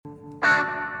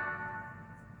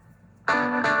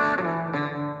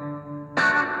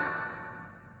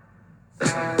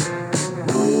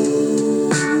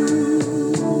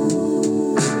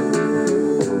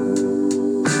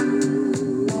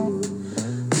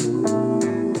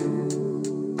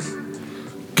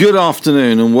Good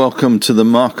afternoon and welcome to the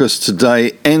Marcus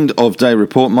Today End of Day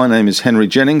Report. My name is Henry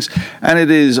Jennings and it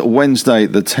is Wednesday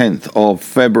the 10th of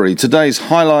February. Today's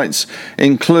highlights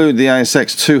include the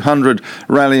ASX 200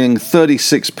 rallying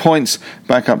 36 points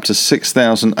back up to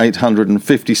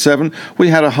 6,857. We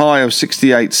had a high of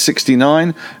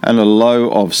 68.69 and a low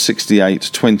of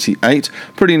 68.28.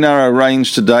 Pretty narrow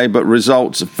range today, but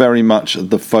results very much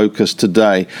the focus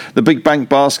today. The big bank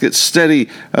basket steady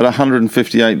at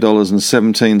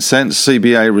 $158.17.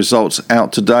 CBA results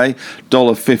out today,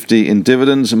 $1.50 in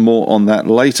dividends, more on that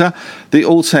later. The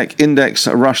Alltech index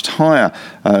rushed higher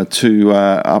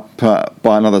up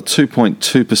by another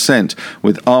 2.2%,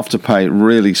 with Afterpay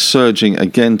really surging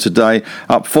again today,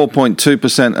 up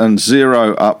 4.2% and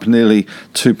Xero up nearly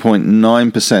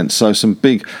 2.9%. So some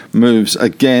big moves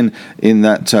again in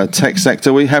that tech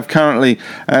sector. We have currently,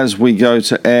 as we go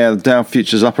to air, Dow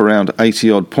futures up around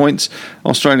 80 odd points.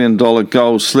 Australian dollar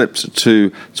gold slipped to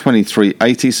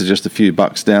 23.80, so just a few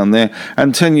bucks down there,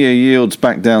 and 10-year yields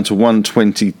back down to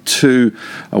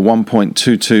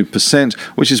 1.22%,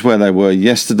 which is where they were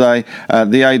yesterday.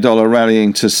 The A dollar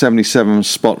rallying to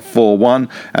 77.41,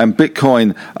 and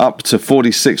Bitcoin up to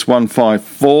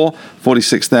 46,154.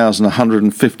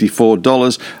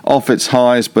 $46,154 off its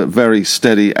highs, but very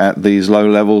steady at these low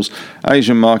levels.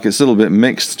 Asian markets a little bit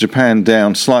mixed. Japan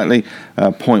down slightly,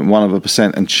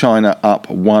 0.1%, and China up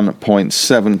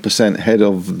 1.7% ahead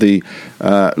of the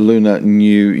Lunar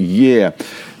New Year.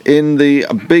 In the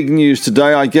big news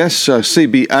today, I guess,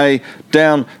 CBA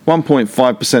down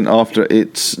 1.5% after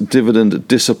its dividend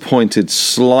disappointed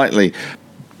slightly.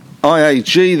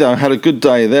 IAG, though, had a good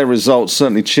day. Their results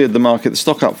certainly cheered the market. The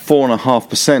stock up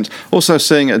 4.5%. Also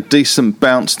seeing a decent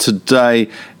bounce today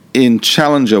in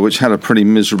Challenger, which had a pretty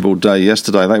miserable day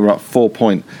yesterday. They were up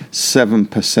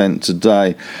 4.7%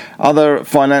 today. Other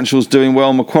financials doing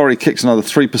well. Macquarie kicks another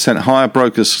 3% higher.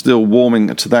 Brokers still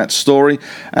warming to that story.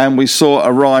 And we saw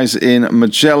a rise in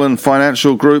Magellan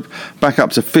Financial Group back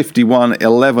up to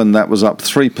 51.11. That was up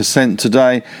 3%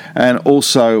 today. And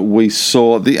also we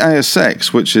saw the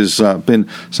ASX, which has been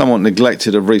somewhat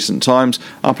neglected of recent times,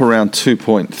 up around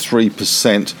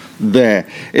 2.3% there.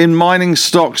 In mining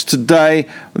stocks today,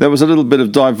 there was a little bit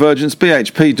of divergence.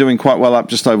 BHP doing quite well, up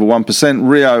just over 1%.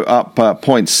 Rio up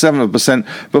 0.7%.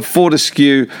 But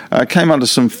Fortescue came under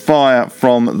some fire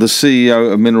from the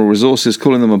CEO of Mineral Resources,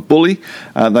 calling them a bully.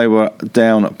 They were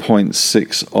down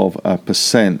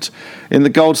 0.6%. In the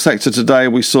gold sector today,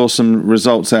 we saw some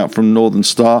results out from Northern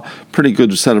Star. Pretty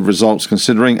good set of results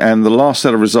considering. And the last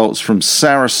set of results from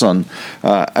Saracen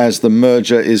as the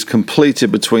merger is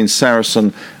completed between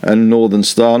Saracen and Northern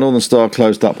Star. Northern Star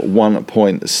closed up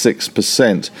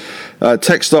 1.6%.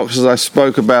 Tech stocks, as I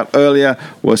spoke about earlier,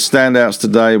 were standouts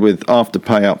today, with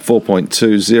Afterpay up 4.2%,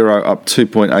 Xero up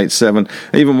 2.87%,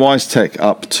 even WiseTech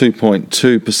up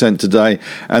 2.2% today.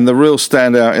 And the real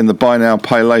standout in the buy now,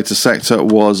 pay later sector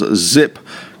was Zip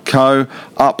Co,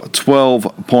 up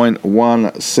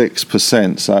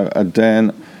 12.16%. So a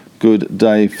damn good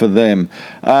day for them.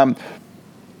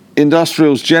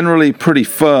 Industrials generally pretty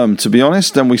firm, to be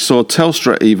honest, and we saw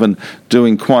Telstra even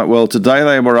doing quite well today.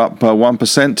 They were up 1%,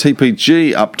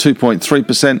 TPG up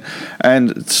 2.3%,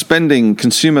 and spending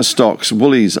consumer stocks,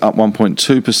 Woolies up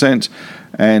 1.2%,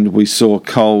 and we saw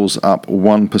Coles up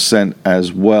 1%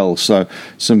 as well. So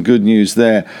some good news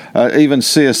there. Even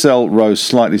CSL rose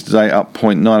slightly today, up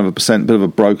 0.9%, bit of a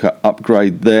broker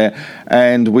upgrade there,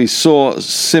 and we saw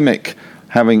CIMIC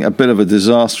having a bit of a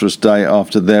disastrous day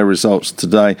after their results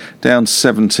today, down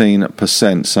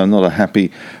 17%, so not a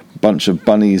happy bunch of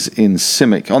bunnies in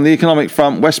CIMIC. On the economic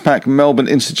front, Westpac Melbourne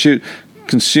Institute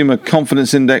Consumer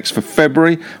Confidence Index for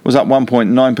February was up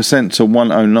 1.9% to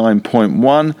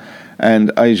 109.1,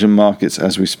 and Asian markets,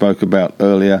 as we spoke about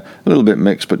earlier, a little bit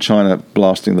mixed, but China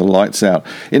blasting the lights out.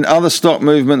 In other stock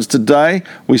movements today,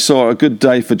 we saw a good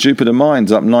day for Jupiter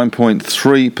Mines, up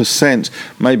 9.3%.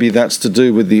 Maybe that's to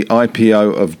do with the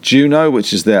IPO of Juno,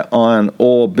 which is their iron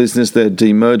ore business. They're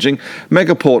demerging.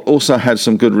 Megaport also had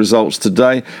some good results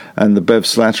today, and the Bev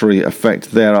Slattery effect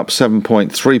there, up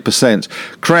 7.3%.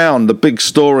 Crown, the big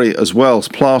story as well,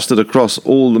 plastered across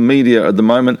all the media at the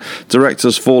moment.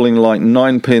 Directors falling like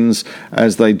 9 pins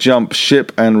as they jump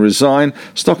ship and resign.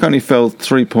 Stock only fell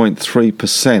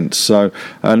 3.3%, so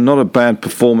not a bad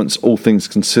performance, all things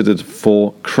considered,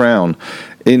 for Crown.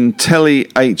 In Tele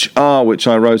HR, which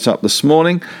I wrote up this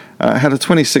morning, had a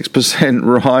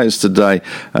 26% rise today.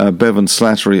 Bevan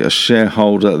Slattery, a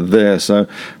shareholder there. So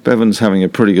Bevan's having a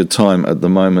pretty good time at the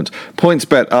moment.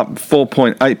 PointsBet up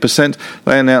 4.8%.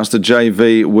 They announced a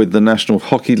JV with the National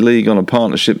Hockey League on a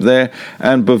partnership there.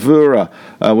 And Bravura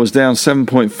was down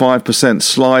 7.5%.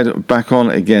 Slide back on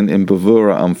again in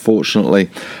Bravura, unfortunately.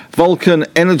 Vulcan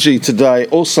Energy today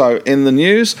also in the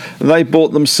news. They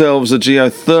bought themselves a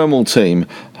geothermal team.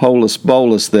 Holus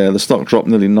Bolus there. The stock dropped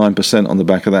nearly 9% on the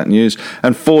back of that news.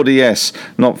 And 4DS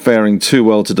not faring too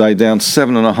well today, down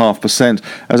 7.5%,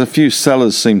 as a few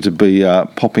sellers seem to be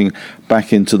popping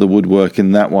back into the woodwork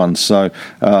in that one. So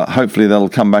hopefully that'll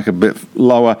come back a bit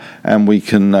lower and we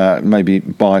can maybe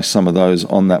buy some of those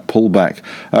on that pullback.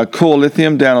 Core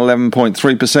Lithium down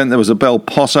 11.3%. There was a Bell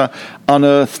Potter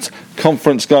unearthed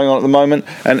conference going on at the moment,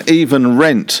 and even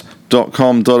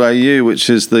rent.com.au, which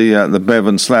is the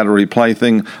Bevan Slattery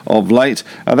plaything of late.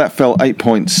 That fell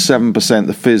 8.7%,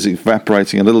 the fizz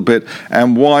evaporating a little bit,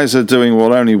 and Wiser doing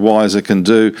what only Wiser can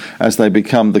do as they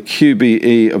become the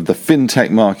QBE of the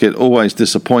fintech market, always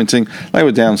disappointing. They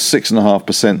were down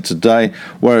 6.5% today,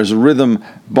 whereas Rhythm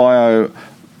Bio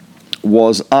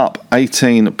was up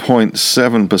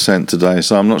 18.7% today.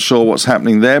 So I'm not sure what's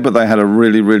happening there, but they had a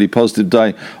really, really positive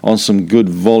day on some good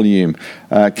volume.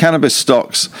 Cannabis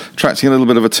stocks attracting a little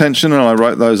bit of attention, and I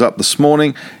wrote those up this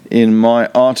morning in my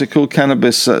article.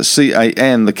 Cannabis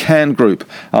CAN, the CAN Group,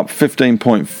 up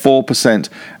 15.4%,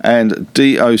 and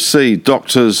DOC,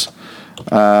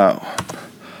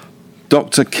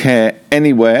 Doctor Care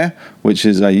Anywhere, which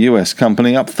is a US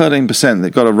company, up 13%.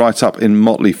 They've got a write-up in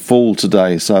Motley Fool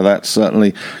today, so that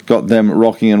certainly got them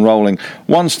rocking and rolling.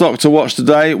 One stock to watch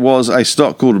today was a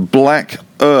stock called Black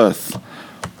Earth.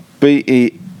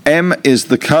 BEM is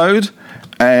the code,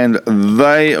 and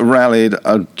they rallied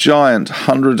a giant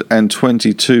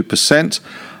 122%,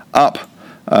 up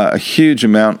a huge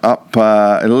amount, up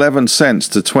 11 cents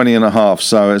to 20.5.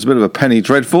 So it's a bit of a penny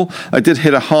dreadful. They did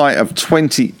hit a high of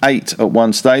 28 at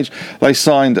one stage. They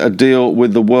signed a deal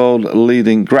with the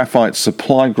world-leading graphite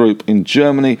supply group in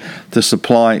Germany to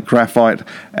supply graphite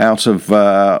out of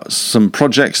some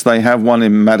projects they have, one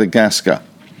in Madagascar.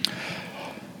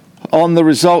 On the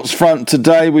results front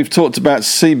today, we've talked about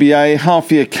CBA.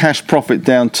 Half-year cash profit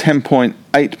down 10.8%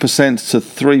 to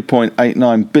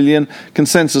 3.89 billion.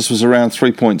 Consensus was around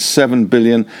 3.7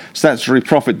 billion. Statutory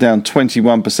profit down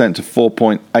 21% to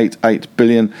 4.88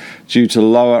 billion due to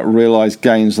lower realised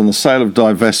gains on the sale of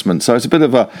divestment. So it's a bit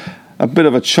of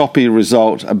a choppy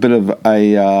result, a bit of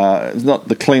not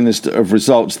the cleanest of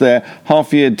results there.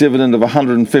 Half-year dividend of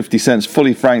 150 cents,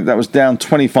 fully franked. That was down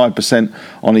 25%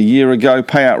 on a year ago.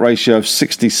 Payout ratio of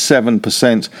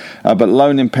 67%, but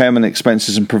loan impairment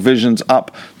expenses and provisions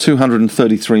up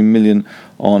 233 million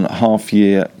on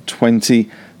half-year 20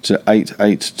 to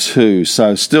 882.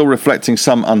 So still reflecting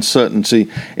some uncertainty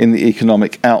in the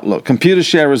economic outlook.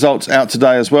 Computershare results out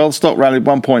today as well. Stock rallied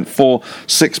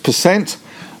 1.46%.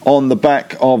 On the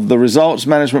back of the results.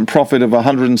 Management profit of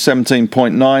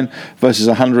 117.9 versus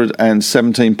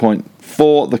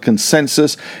 117.4, the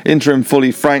consensus. Interim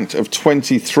fully franked of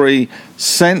 23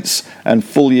 cents, and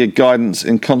full year guidance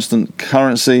in constant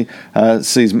currency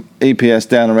sees EPS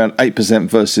down around 8%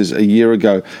 versus a year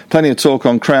ago. Plenty of talk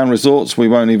on Crown Resorts. We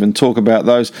won't even talk about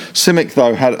those. CIMIC,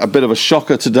 though, had a bit of a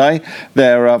shocker today.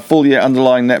 Their full year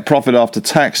underlying net profit after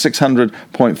tax,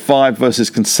 600.5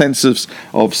 versus consensus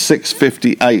of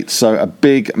 658. So a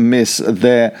big miss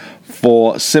there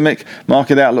for CIMIC.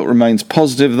 Market outlook remains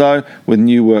positive, though, with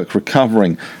new work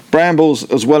recovering. Brambles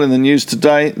as well in the news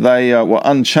today. They were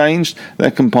unchanged.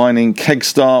 They're combining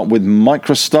Kegstar with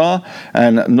Microstar,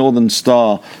 and Northern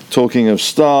Star, talking of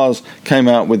stars, came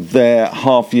out with their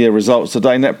half-year results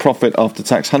today. Net profit after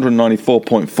tax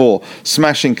 194.4,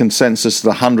 smashing consensus at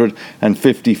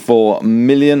 154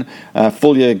 million.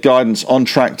 Full-year guidance on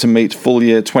track to meet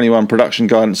full-year 21 production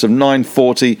guidance of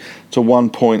 940 to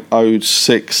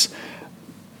 1.06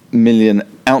 million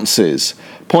ounces.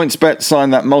 PointsBet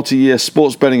signed that multi-year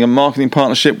sports betting and marketing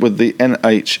partnership with the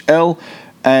NHL.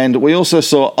 And we also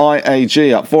saw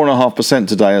IAG up 4.5%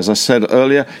 today, as I said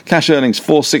earlier. Cash earnings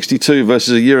 462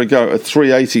 versus a year ago at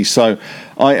 380. So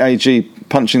IAG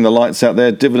punching the lights out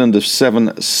there. Dividend of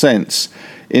 7 cents.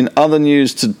 In other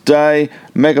news today,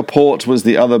 Megaport was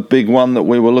the other big one that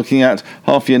we were looking at.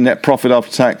 Half-year net profit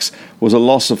after tax was a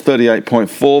loss of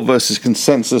 38.4 versus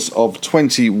consensus of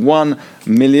 21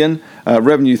 million.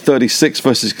 Revenue 36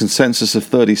 versus consensus of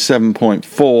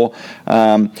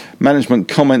 37.4. Management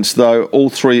comments, though, all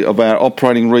three of our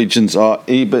operating regions are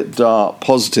EBITDA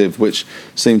positive, which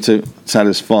seemed to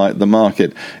satisfy the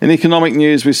market. In economic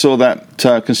news, we saw that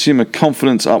consumer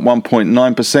confidence up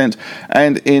 1.9%.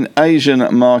 And in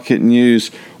Asian market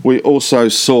news, we also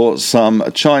saw some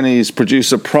Chinese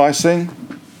producer pricing,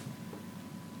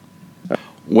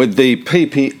 with the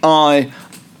PPI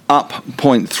up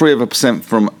 0.3%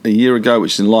 from a year ago,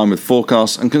 which is in line with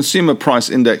forecasts, and consumer price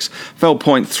index fell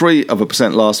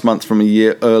 0.3% last month from a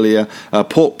year earlier.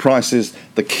 Pork prices,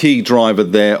 the key driver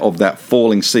there of that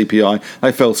falling CPI,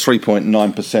 they fell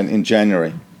 3.9% in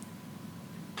January.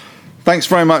 Thanks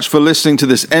very much for listening to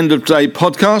this end of day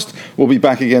podcast. We'll be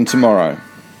back again tomorrow.